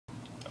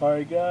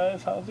Alright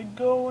guys, how's it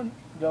going?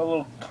 Got a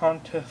little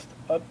contest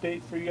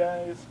update for you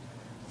guys.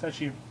 It's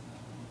actually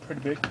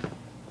pretty big.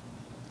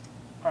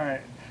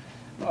 Alright,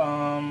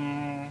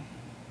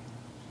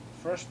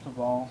 first of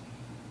all,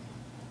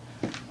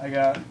 I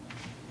got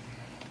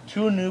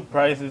 2 new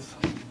prizes.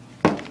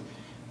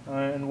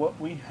 And what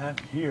we have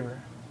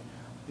here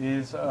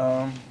is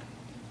a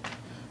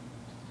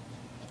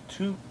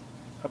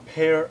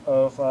pair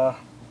of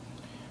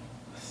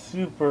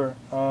super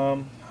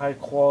high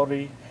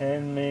quality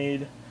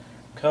handmade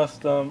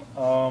custom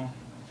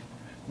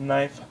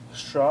knife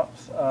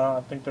strops.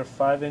 I think they're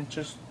 5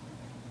 inches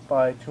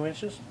by 2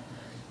 inches.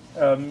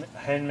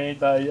 Handmade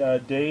by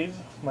Dave,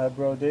 my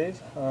bro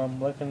Dave.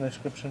 Link in the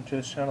description to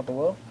his channel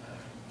below.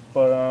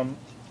 But I'm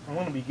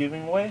going to be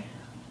giving away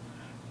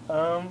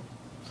some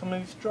of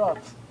these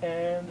drops,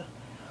 and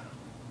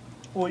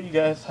what you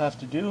guys have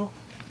to do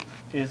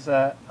is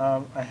that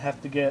I have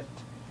to get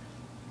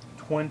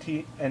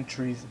 20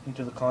 entries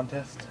into the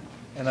contest,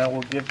 and I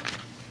will give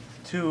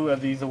 2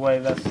 of these away.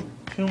 That's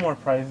 2 more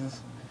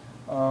prizes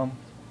for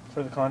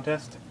the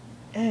contest,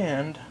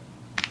 and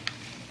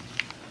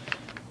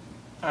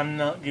I'm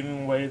not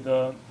giving away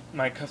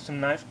my custom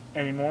knife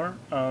anymore.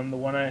 The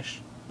one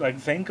like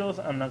Zenko's,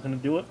 I'm not going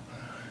to do it,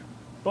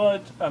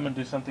 but I'm going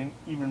to do something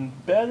even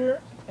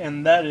better,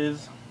 and that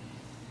is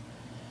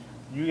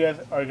you guys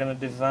are going to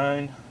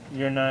design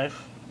your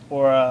knife,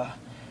 or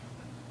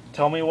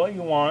tell me what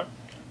you want,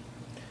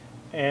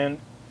 and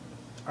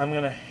I'm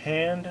going to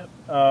hand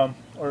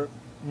or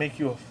make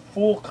you a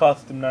full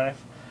custom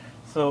knife.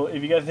 So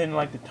if you guys didn't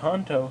like the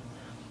Tonto,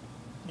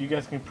 you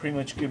guys can pretty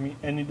much give me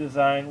any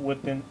design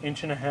within 1.5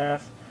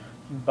 inches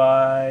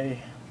by,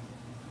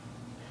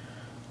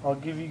 I'll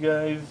give you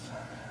guys,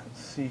 let's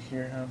see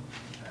here,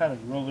 I had a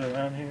ruler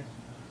around here.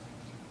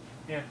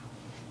 Yeah,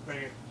 right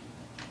here.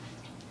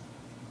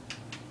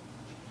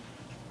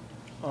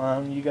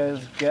 You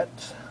guys get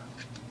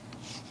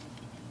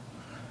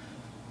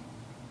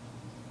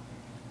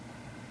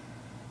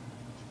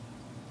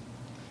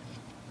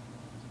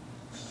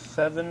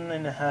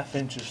 7.5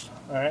 inches.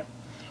 Alright,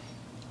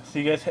 so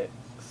you guys hit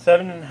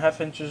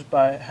 7.5 inches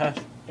by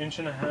 1.5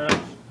 inches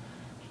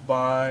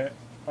by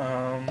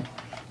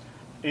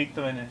 1/8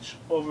 of an inch.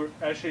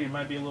 Actually, it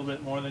might be a little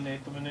bit more than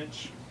 1/8 of an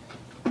inch.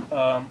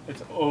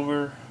 It's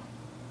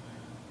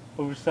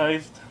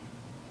oversized.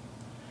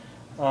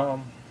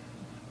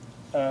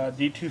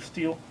 D2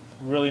 steel,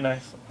 really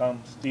nice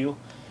steel.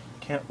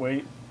 Can't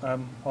wait.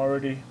 I'm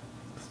already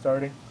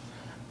starting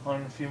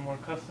on a few more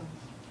customs.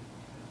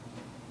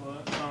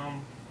 But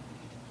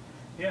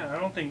yeah, I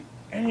don't think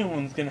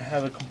anyone's gonna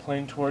have a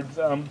complaint towards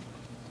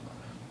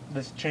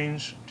this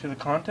change to the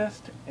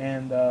contest.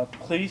 And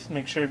please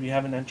make sure, if you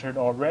haven't entered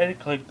already,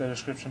 click the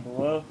description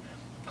below,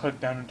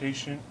 click the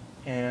annotation,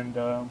 and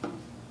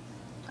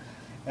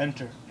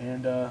enter.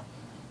 And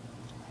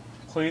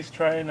please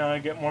try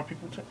and get more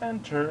people to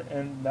enter,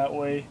 and that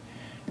way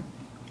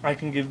I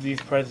can give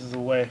these prizes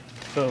away.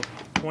 So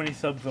 20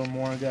 subs or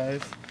more,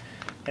 guys.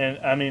 And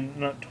I mean,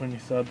 not 20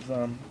 subs,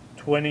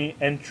 20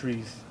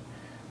 entries.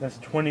 That's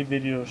 20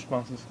 video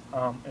responses,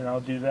 and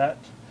I'll do that.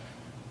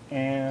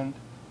 And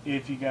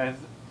if you guys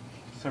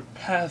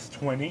surpass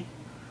 20,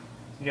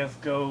 you guys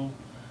go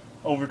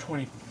over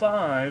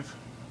 25,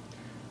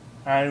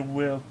 I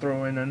will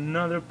throw in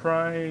another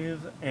prize.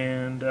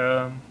 And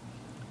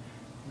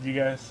you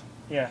guys,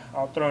 yeah,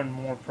 I'll throw in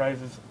more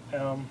prizes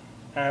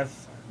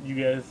as you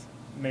guys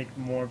make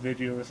more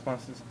video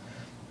responses.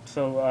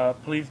 So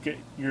please get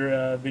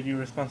your video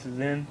responses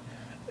in.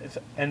 It's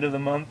end of the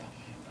month.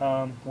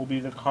 Will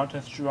be the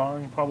contest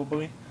drawing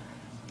probably.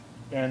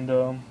 And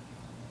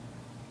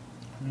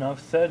enough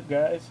said,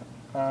 guys.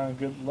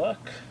 Good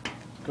luck.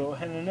 Go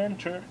ahead and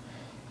enter,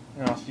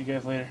 and I'll see you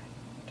guys later.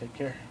 Take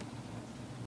care.